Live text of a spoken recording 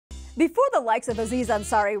Before the likes of Aziz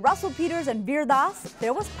Ansari, Russell Peters, and Veer Das,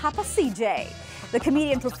 there was Papa CJ. The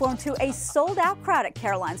comedian performed to a sold-out crowd at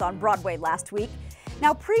Caroline's on Broadway last week.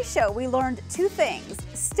 Now, pre-show, we learned two things.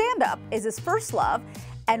 Stand-up is his first love,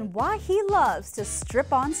 and why he loves to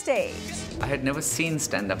strip on stage. I had never seen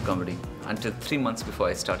stand-up comedy until 3 months before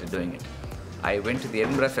I started doing it. I went to the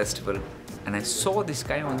Edinburgh Festival and I saw this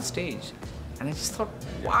guy on stage and I just thought,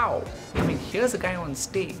 wow, I mean, here's a guy on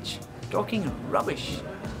stage talking rubbish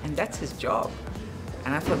and that's his job.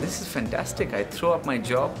 And I thought, this is fantastic. I threw up my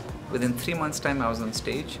job. Within 3 months' time, I was on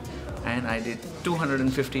stage and I did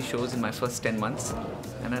 250 shows in my first 10 months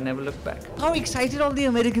and I never looked back. How excited all the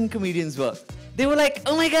American comedians were. They were like,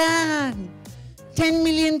 oh my God, 10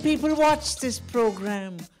 million people watched this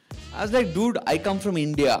program. I was like, dude, I come from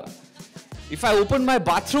India. If I open my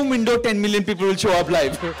bathroom window, 10 million people will show up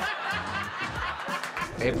live.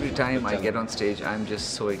 Every time I get on stage, I'm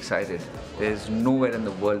just so excited. There's nowhere in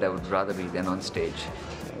the world I would rather be than on stage.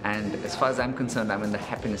 And as far as I'm concerned, I'm in the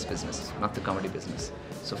happiness business, not the comedy business.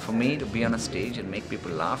 So for me to be on a stage and make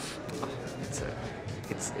people laugh,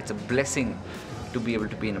 it's a blessing to be able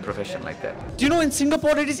to be in a profession like that. Do you know in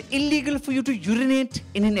Singapore it is illegal for you to urinate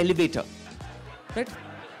in an elevator? Right?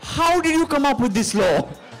 How did you come up with this law?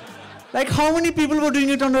 Like, how many people were doing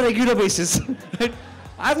it on a regular basis? Right?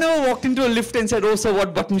 I've never walked into a lift and said, oh sir,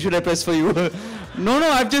 what button should I press for you? No,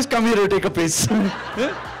 I've just come here to take a piss.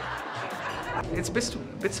 It's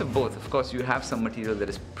bits of both. Of course, you have some material that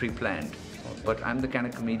is pre-planned, but I'm the kind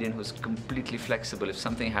of comedian who's completely flexible. If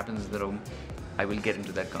something happens in the room, I will get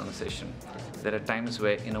into that conversation. There are times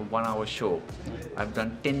where in a 1 hour show, I've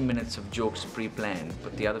done 10 minutes of jokes pre-planned,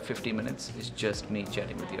 but the other 50 minutes is just me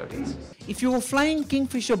chatting with the audience. If you were flying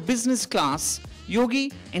Kingfisher business class,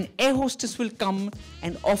 Yogi, an air hostess will come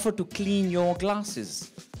and offer to clean your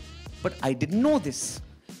glasses. But I didn't know this.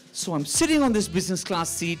 So I'm sitting on this business class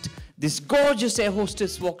seat. This gorgeous air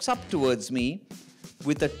hostess walks up towards me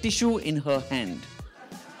with a tissue in her hand.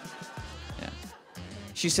 Yeah.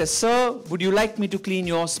 She says, sir, would you like me to clean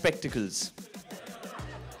your spectacles?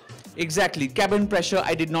 Exactly, cabin pressure,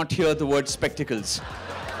 I did not hear the word spectacles.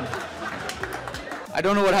 I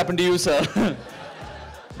don't know what happened to you, sir.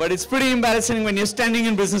 But it's pretty embarrassing when you're standing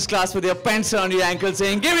in business class with your pants around your ankles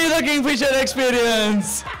saying, give me the Kingfisher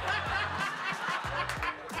experience.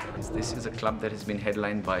 This is a club that has been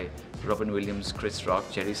headlined by Robin Williams, Chris Rock,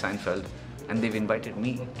 Jerry Seinfeld, and they've invited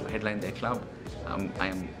me to headline their club. I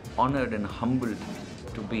am honored and humbled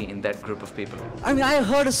to be in that group of people. I mean, I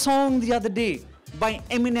heard a song the other day by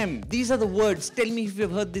Eminem. These are the words. Tell me if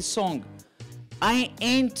you've heard this song. I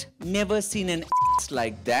ain't never seen an ass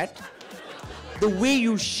like that. The way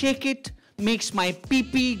you shake it makes my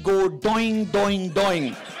pee-pee go doing, doing,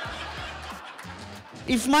 doing.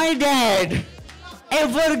 If my dad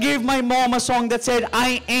ever gave my mom a song that said,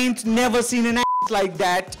 I ain't never seen an ass like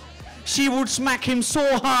that, she would smack him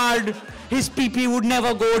so hard, his pee-pee would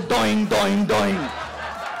never go doing, doing, doing.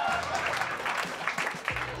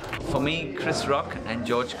 For me, Chris Rock and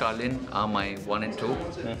George Carlin are my 1 and 2.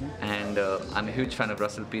 And I'm a huge fan of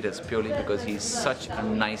Russell Peters purely because he's such a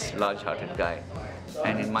nice, large-hearted guy.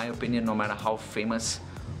 And in my opinion, no matter how famous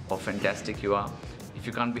or fantastic you are, if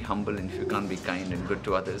you can't be humble and if you can't be kind and good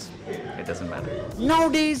to others, it doesn't matter.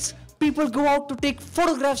 Nowadays, people go out to take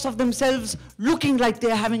photographs of themselves looking like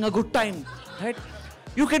they're having a good time, right?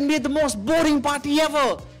 You can be at the most boring party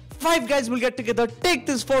ever. 5 guys will get together, take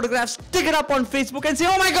this photograph, stick it up on Facebook and say,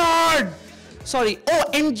 oh my God! Sorry,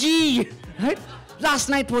 OMG! Right? Last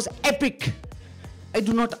night was epic. I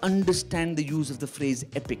do not understand the use of the phrase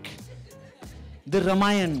epic. The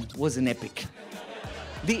Ramayana was an epic.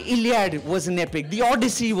 The Iliad was an epic. The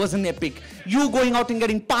Odyssey was an epic. You going out and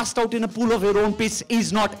getting passed out in a pool of your own piss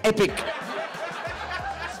is not epic.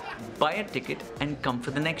 Buy a ticket and come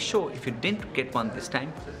for the next show. If you didn't get one this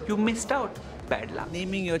time, you missed out. Bad luck.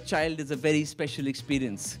 Naming your child is a very special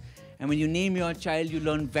experience. And when you name your child, you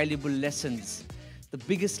learn valuable lessons. The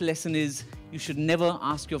biggest lesson is you should never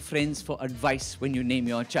ask your friends for advice when you name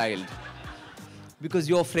your child. Because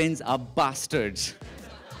your friends are bastards,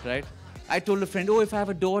 right? I told a friend, oh, if I have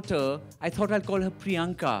a daughter, I thought I'll call her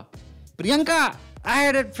Priyanka. Priyanka! I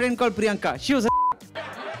had a friend called Priyanka. She was a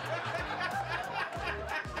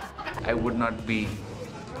I would not be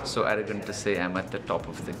so arrogant to say I'm at the top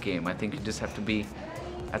of the game. I think you just have to be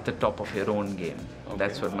at the top of your own game. Okay.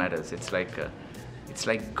 That's what matters. It's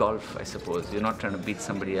like golf, I suppose. You're not trying to beat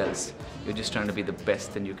somebody else. You're just trying to be the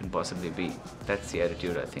best that you can possibly be. That's the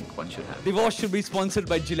attitude I think one should have. Divorce should be sponsored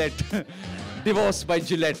by Gillette. Divorce by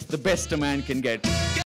Gillette, the best a man can get.